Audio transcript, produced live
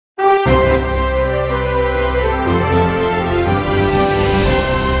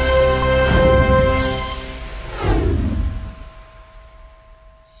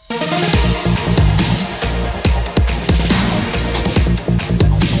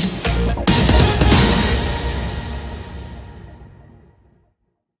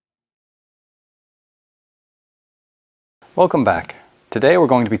Welcome back. Today we're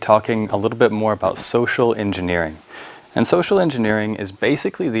going to be talking a little bit more about social engineering. And social engineering is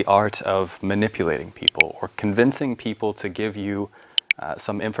basically the art of manipulating people or convincing people to give you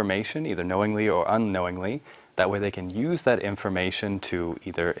some information, either knowingly or unknowingly. That way they can use that information to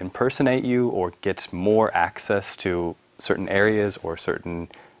either impersonate you or get more access to certain areas or certain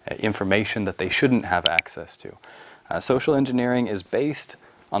information that they shouldn't have access to. Social engineering is based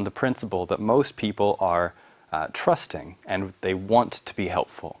on the principle that most people are trusting and they want to be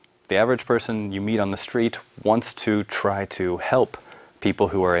helpful. The average person you meet on the street wants to try to help people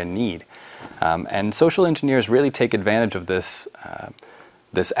who are in need. And social engineers really take advantage of this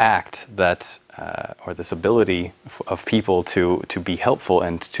act that, or this ability of people to be helpful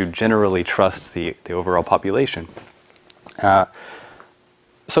and to generally trust the overall population.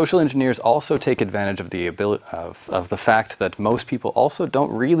 Social engineers also take advantage of the fact that most people also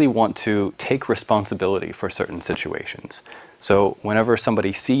don't really want to take responsibility for certain situations. So whenever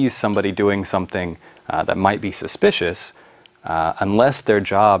somebody sees somebody doing something that might be suspicious, unless their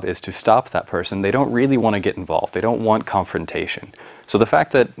job is to stop that person, they don't really want to get involved. They don't want confrontation. So the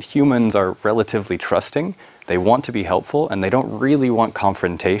fact that humans are relatively trusting, they want to be helpful, and they don't really want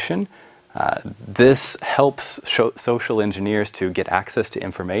confrontation, this helps social engineers to get access to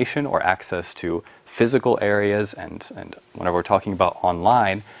information or access to physical areas, and whenever we're talking about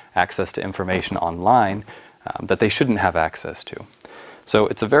online, access to information online that they shouldn't have access to. So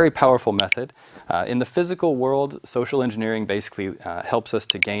it's a very powerful method. In the physical world, social engineering basically helps us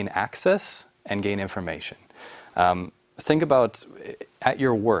to gain access and gain information. Think about at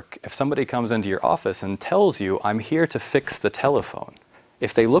your work, if somebody comes into your office and tells you, "I'm here to fix the telephone."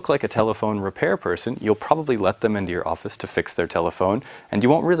 If they look like a telephone repair person, you'll probably let them into your office to fix their telephone, and you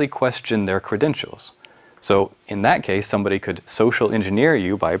won't really question their credentials. So in that case, somebody could social engineer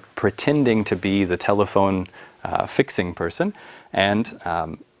you by pretending to be the telephone fixing person, and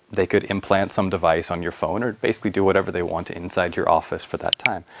they could implant some device on your phone or basically do whatever they want inside your office for that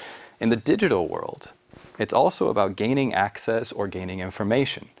time. In the digital world, it's also about gaining access or gaining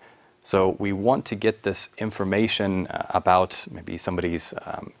information. So we want to get this information about maybe somebody's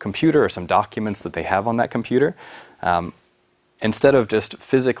computer or some documents that they have on that computer. Instead of just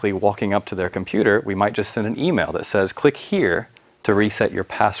physically walking up to their computer, we might just send an email that says, "Click here to reset your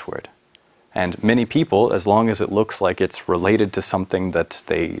password." And many people, as long as it looks like it's related to something that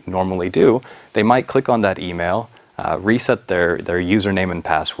they normally do, they might click on that email, reset their username and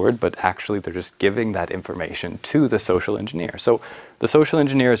password, but actually they're just giving that information to the social engineer. So the social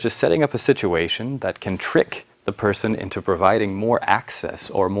engineer is just setting up a situation that can trick the person into providing more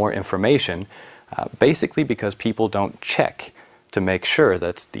access or more information, basically because people don't check to make sure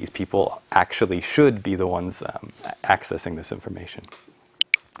that these people actually should be the ones accessing this information.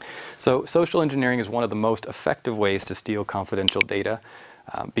 So social engineering is one of the most effective ways to steal confidential data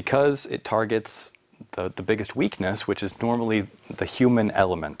because it targets the biggest weakness, which is normally the human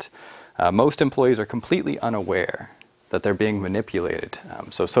element. Most employees are completely unaware that they're being manipulated.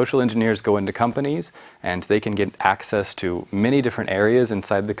 So social engineers go into companies and they can get access to many different areas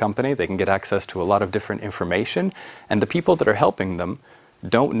inside the company. They can get access to a lot of different information, and the people that are helping them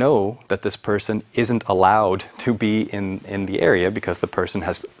don't know that this person isn't allowed to be in the area because the person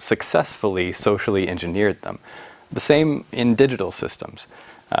has successfully socially engineered them. The same in digital systems.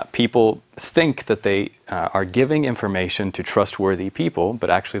 People think that they are giving information to trustworthy people, but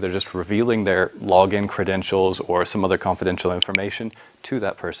actually they're just revealing their login credentials or some other confidential information to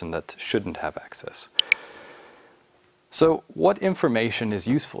that person that shouldn't have access. So what information is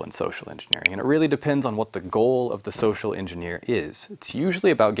useful in social engineering? And it really depends on what the goal of the social engineer is. It's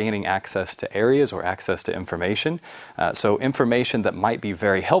usually about gaining access to areas or access to information. So information that might be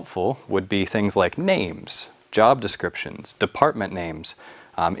very helpful would be things like names, job descriptions, department names,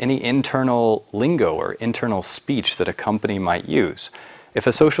 any internal lingo or internal speech that a company might use. If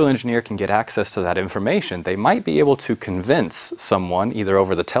a social engineer can get access to that information, they might be able to convince someone, either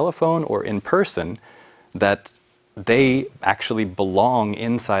over the telephone or in person, that they actually belong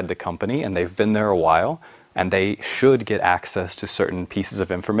inside the company and they've been there a while and they should get access to certain pieces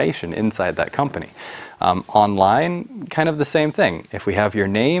of information inside that company. Online, kind of the same thing. If we have your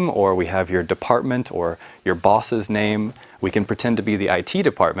name or we have your department or your boss's name, we can pretend to be the IT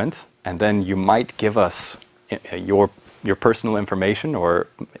department, and then you might give us your personal information or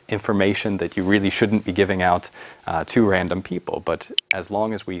information that you really shouldn't be giving out to random people. But as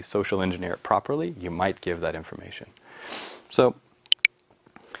long as we social engineer it properly, you might give that information. So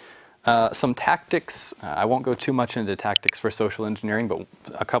some tactics, I won't go too much into tactics for social engineering, but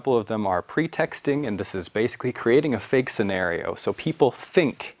a couple of them are pretexting, and this is basically creating a fake scenario. So people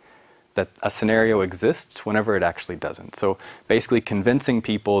think that a scenario exists whenever it actually doesn't. So basically convincing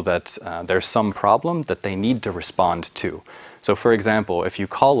people that there's some problem that they need to respond to. So for example, if you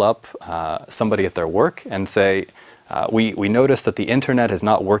call up somebody at their work and say, we noticed that the internet is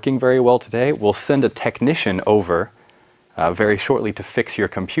not working very well today, we'll send a technician over very shortly to fix your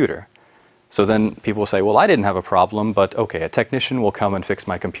computer. So then people will say, well, I didn't have a problem, but okay, a technician will come and fix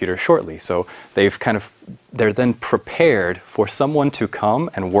my computer shortly. So they're then prepared for someone to come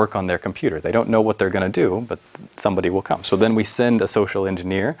and work on their computer. They don't know what they're going to do, but somebody will come. So then we send a social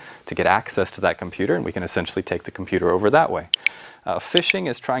engineer to get access to that computer, and we can essentially take the computer over that way. Phishing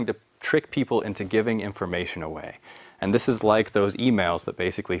is trying to trick people into giving information away. And this is like those emails that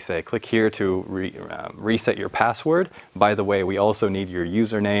basically say, click here to reset your password. By the way, we also need your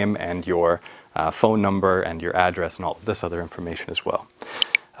username and your phone number and your address and all of this other information as well.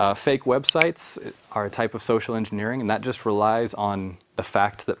 Fake websites are a type of social engineering, and that just relies on the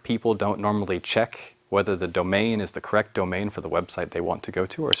fact that people don't normally check whether the domain is the correct domain for the website they want to go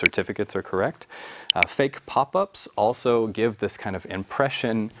to or certificates are correct. Fake pop-ups also give this kind of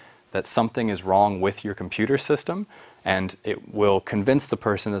impression that something is wrong with your computer system, and it will convince the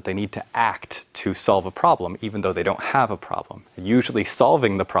person that they need to act to solve a problem, even though they don't have a problem. Usually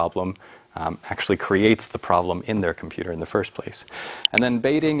solving the problem actually creates the problem in their computer in the first place. And then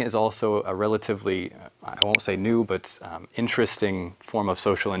baiting is also a relatively, I won't say new, but interesting form of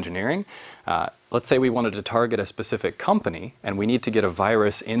social engineering. Let's say we wanted to target a specific company and we need to get a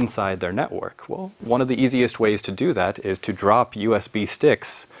virus inside their network. Well, one of the easiest ways to do that is to drop USB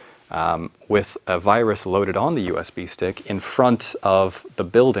sticks with a virus loaded on the USB stick in front of the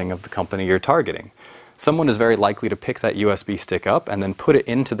building of the company you're targeting. Someone is very likely to pick that USB stick up and then put it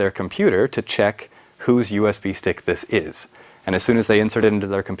into their computer to check whose USB stick this is. And as soon as they insert it into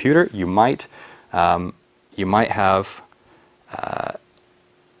their computer, you might have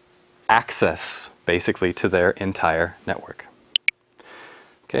access basically to their entire network.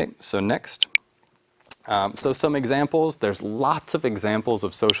 Okay, so next. So some examples, there's lots of examples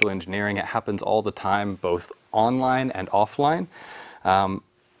of social engineering. It happens all the time, both online and offline. A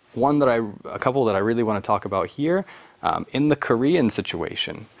couple that I really want to talk about here, in the Korean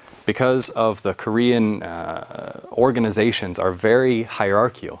situation, because of the Korean organizations are very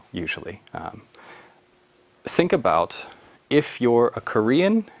hierarchical usually. Think about if you're a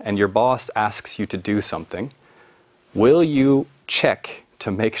Korean and your boss asks you to do something, will you check to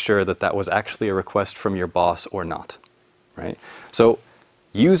make sure that that was actually a request from your boss or not, right? So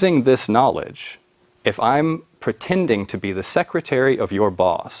using this knowledge, if I'm pretending to be the secretary of your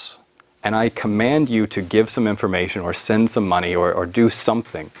boss and I command you to give some information or send some money or do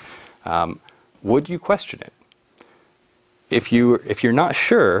something, would you question it? If you're not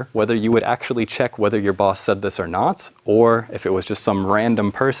sure whether you would actually check whether your boss said this or not, or if it was just some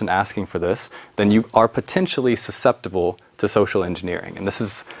random person asking for this, then you are potentially susceptible to social engineering. And this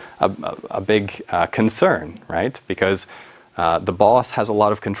is a big concern, right? Because the boss has a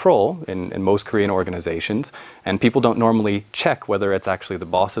lot of control in most Korean organizations, and people don't normally check whether it's actually the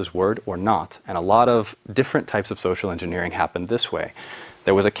boss's word or not. And a lot of different types of social engineering happen this way.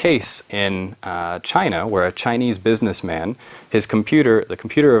 There was a case in China where a Chinese businessman, his computer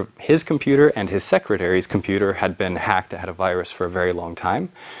and his secretary's computer had been hacked. It had a virus for a very long time.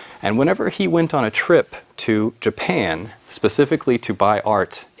 And whenever he went on a trip to Japan, specifically to buy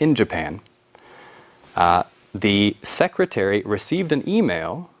art in Japan, the secretary received an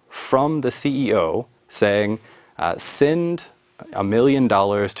email from the CEO saying, send $1 million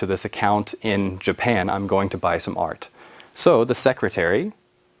to this account in Japan, I'm going to buy some art. So the secretary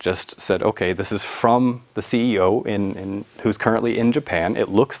just said, okay, this is from the CEO who's currently in Japan. It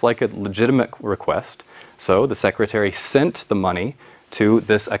looks like a legitimate request. So the secretary sent the money to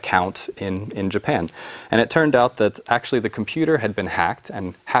this account in Japan. And it turned out that actually the computer had been hacked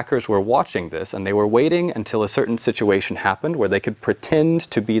and hackers were watching this and they were waiting until a certain situation happened where they could pretend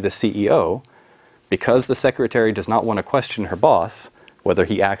to be the CEO because the secretary does not want to question her boss, whether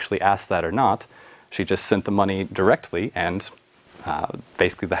he actually asked that or not. She just sent the money directly and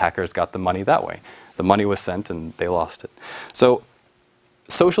basically the hackers got the money that way. The money was sent and they lost it. So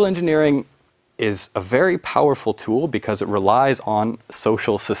social engineering is a very powerful tool because it relies on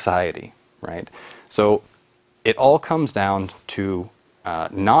social society, right? So it all comes down to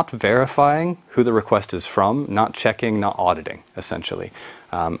not verifying who the request is from, not checking, not auditing, essentially.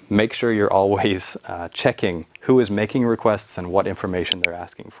 Make sure you're always checking who is making requests and what information they're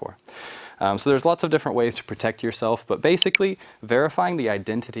asking for. So there's lots of different ways to protect yourself, but basically verifying the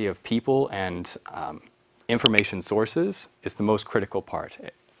identity of people and information sources is the most critical part.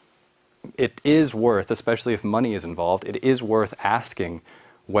 It is worth, especially if money is involved, it is worth asking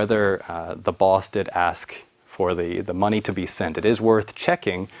whether the boss did ask for the money to be sent. It is worth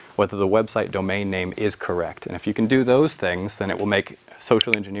checking whether the website domain name is correct. And if you can do those things, then it will make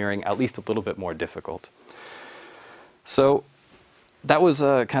social engineering at least a little bit more difficult. So that was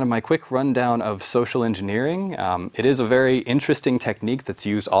kind of my quick rundown of social engineering. It is a very interesting technique that's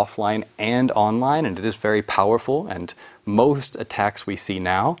used offline and online, and it is very powerful. And most attacks we see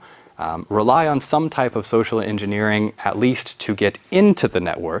now rely on some type of social engineering, at least to get into the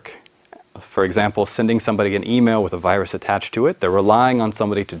network. For example, sending somebody an email with a virus attached to it, they're relying on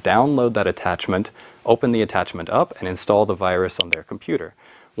somebody to download that attachment, open the attachment up, and install the virus on their computer.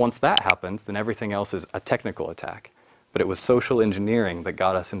 Once that happens, then everything else is a technical attack. But it was social engineering that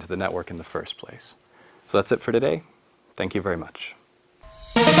got us into the network in the first place. So that's it for today. Thank you very much.